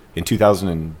Adams in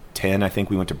 2010. I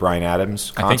think we went to Bryan Adams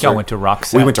concert. I think I went to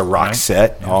Roxette. We went to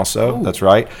Roxette also. Ooh. That's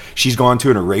right. She's gone to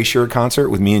an Erasure concert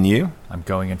with me and you. I'm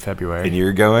going in February. And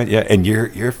you're going, yeah. And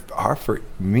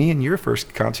me and your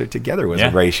first concert together was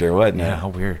Erasure, wasn't it? Yeah, how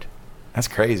weird. That's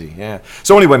crazy, yeah.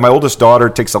 So anyway, my oldest daughter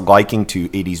takes a liking to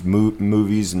 80s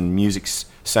movies and music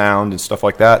sound and stuff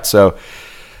like that. So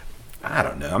I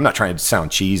don't know. I'm not trying to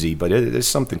sound cheesy, but there's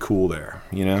something cool there,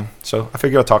 So I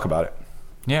figure I'll talk about it.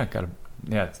 Yeah,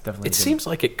 it's definitely. It seems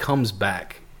like it comes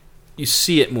back. You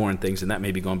see it more in things, and that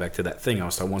may be going back to that thing.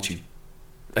 I want you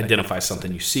to identify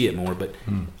something, you see it more. But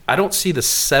I don't see the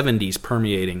 70s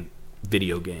permeating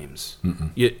video games.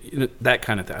 That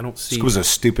kind of thing. I don't see. It was a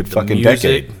stupid fucking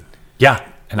decade. Yeah,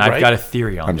 and I've got a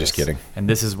theory on this. I'm just kidding. And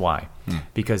this is why.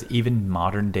 Because even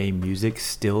modern day music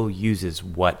still uses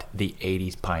what the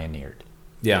 80s pioneered.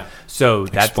 Yeah. So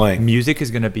that music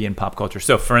is going to be in pop culture.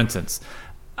 So, for instance,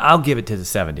 I'll give it to the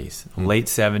 70s, late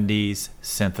 70s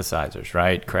synthesizers,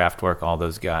 right? Kraftwerk, all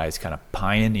those guys kind of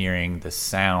pioneering the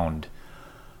sound,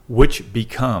 which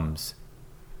becomes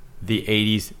the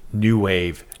 80s new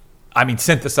wave. I mean,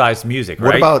 synthesized music,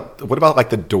 right? What about like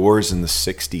the Doors in the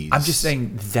 60s? I'm just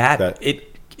saying that it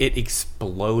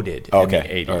exploded in Okay,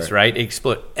 the 80s, all right. right? It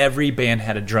exploded. Every band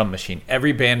had a drum machine.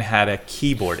 Every band had a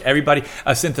keyboard. Everybody,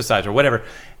 a synthesizer, whatever.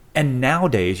 And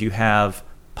nowadays you have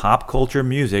pop culture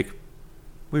music.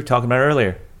 We were talking about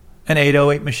earlier, an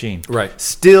 808 machine. Right.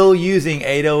 Still using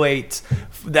 808s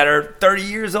that are 30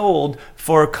 years old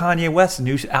for Kanye West's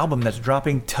new album that's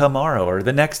dropping tomorrow or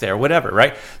the next day or whatever,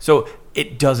 right? So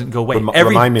it doesn't go away.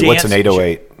 Remind me, what's an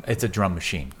 808? It's a drum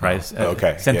machine, right? It's a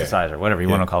okay. synthesizer, whatever you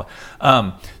want to call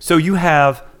it. So you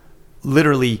have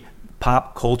literally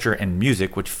pop culture and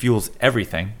music, which fuels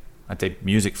everything. I'd say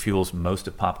music fuels most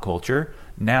of pop culture.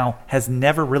 Now has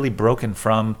never really broken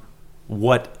from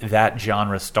what that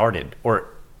genre started or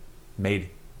made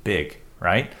big,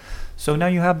 right? So now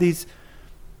you have these,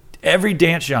 every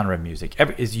dance genre of music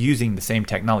is using the same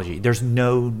technology. There's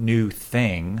no new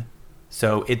thing,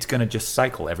 so it's going to just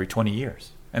cycle every 20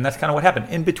 years. And that's kind of what happened.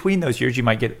 In between those years, you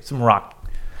might get some rock,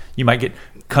 you might get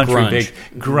country, Grunge. big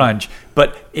grunge,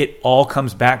 but it all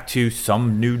comes back to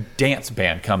some new dance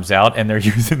band comes out and they're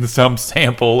using some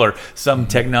sample or some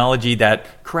technology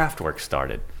that Kraftwerk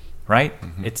started, right?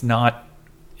 It's not,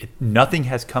 nothing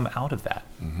has come out of that.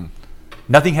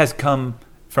 Nothing has come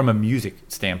from a music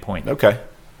standpoint. Okay.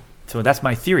 So that's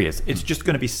my theory. Is it's just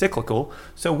going to be cyclical.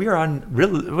 So we're on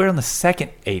the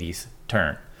second 80s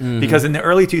turn because in the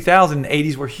early 2000s,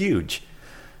 80s were huge,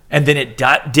 and then it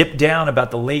dipped down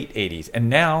about the late 80s, and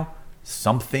now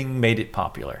something made it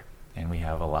popular, and we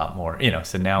have a lot more.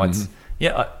 So now it's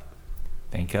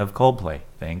think of Coldplay.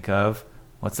 Think of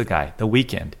what's the guy? The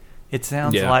Weeknd. It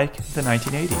sounds like the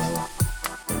 1980s.